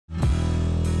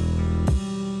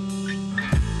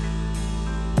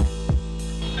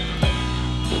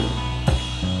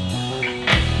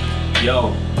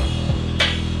Yo,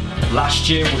 last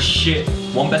year was shit.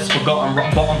 One best forgotten,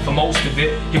 rock bottom for most of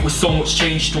it. It was so much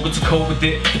change, struggled to cope with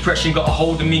it. Depression got a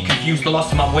hold of me, confused, I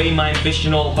lost my way, my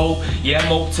ambition, all hope. Yeah,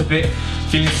 moped a bit,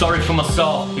 feeling sorry for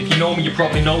myself. If you know me, you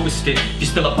probably noticed it. If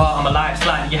you're still a part of my life,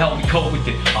 slightly, you helped me cope with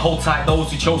it. I hold tight those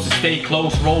who chose to stay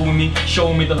close, roll with me,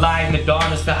 showing me the light in the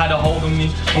darkness that had a hold of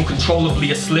me.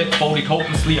 Uncontrollably, I slipped, folded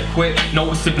hopelessly, I quit.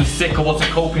 Noticeably sick, I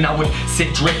wasn't coping, I would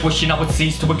sit drip, wishing I would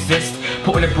cease to exist.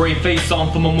 Putting a brave face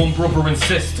on for my mum, brother and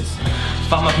sisters.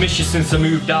 Found my mission since I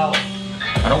moved out.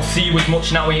 I don't see you as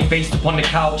much now, I ain't based upon the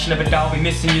couch. Never doubt me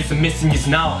missing yous and missing yous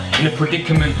now. In a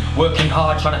predicament, working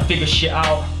hard, trying to figure shit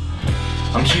out.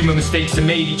 I'm human, mistakes are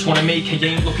made, each one I make, I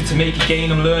ain't looking to make a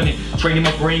gain, I'm learning. Training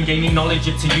my brain, gaining knowledge,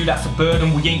 up to you that's a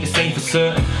burden, we ain't the same for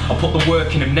certain. I put the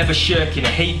work in, I'm never shirking, I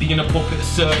hate being a puppet, a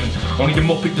servant. Only the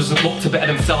muppet doesn't look to better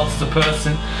themselves as a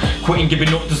person. Quitting, giving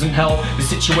up doesn't help, the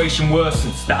situation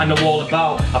worsens, that I know all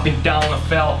about. I've been down, I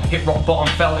fell, hit rock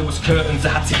bottom, felt it was curtains. I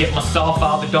had to get myself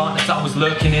out of the darkness I was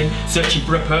lurking in. Searching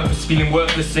for a purpose, feeling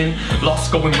worthless in. Lost,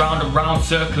 going round and round,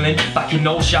 circling. Back in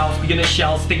no showers, being a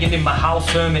shell, staying in my house,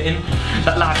 hermiting.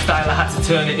 That lifestyle, I had to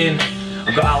turn it in.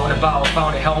 I got out and about, I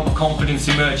found it helped my confidence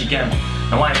emerge again.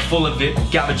 Now I ain't full of it,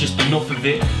 gather just enough of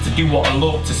it to do what I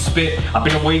love, to spit. I've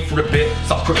been away for a bit,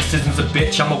 self-criticism's a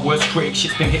bitch, I'm my worst critic.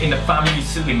 Shit's been hitting the fan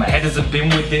recently, my head hasn't been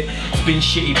with it. It's been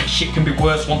shitty, but shit can be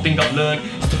worse. One thing I've learned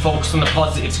is to focus on the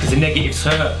positives, cause the negatives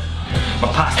hurt.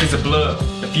 My past is a blur,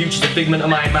 the future's a figment of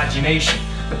my imagination.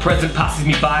 The present passes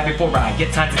me by before I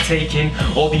get time to take in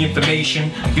all the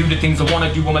information and do the things I want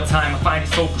to do on my time. I find it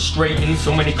so frustrating,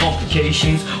 so many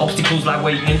complications, obstacles like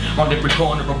waiting round every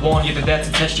corner. I warn you, they're there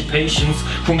to test your patience.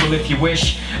 Crumble if you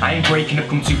wish, I ain't breaking, I've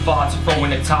come too far to throw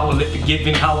in a towel. If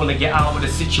forgiving, how will I get out of the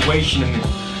situation I'm in?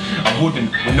 I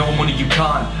wouldn't, with no money you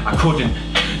can't, I couldn't.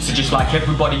 So just like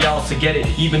everybody else, I get it,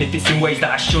 even if it's in ways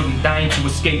that I shouldn't. Dying to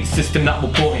escape the system that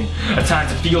we're put in. At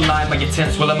times I feel like my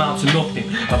attempts will amount to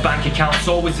nothing. My bank account's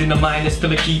always in the minus,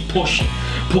 still I keep pushing.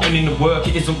 Putting in the work,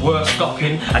 it isn't worth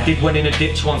stopping. I did went in a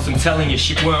ditch once, I'm telling you,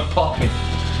 shit weren't popping.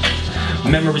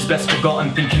 Memories best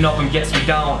forgotten, thinking of them gets me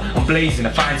down. I'm blazing,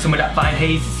 I find some of that fine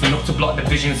haze, it's enough to block the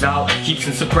visions out. Keeps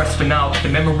them suppressed for now, the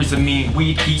memories of me and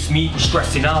weed keeps me from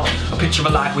stressing out. A picture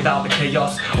of life without the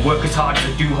chaos, I work as hard as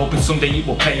I do, hoping someday it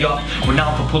will pay off.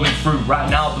 Renowned for pulling through, right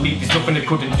now I believe there's nothing I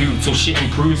couldn't do. Till shit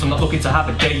improves, I'm not looking to have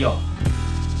a day off.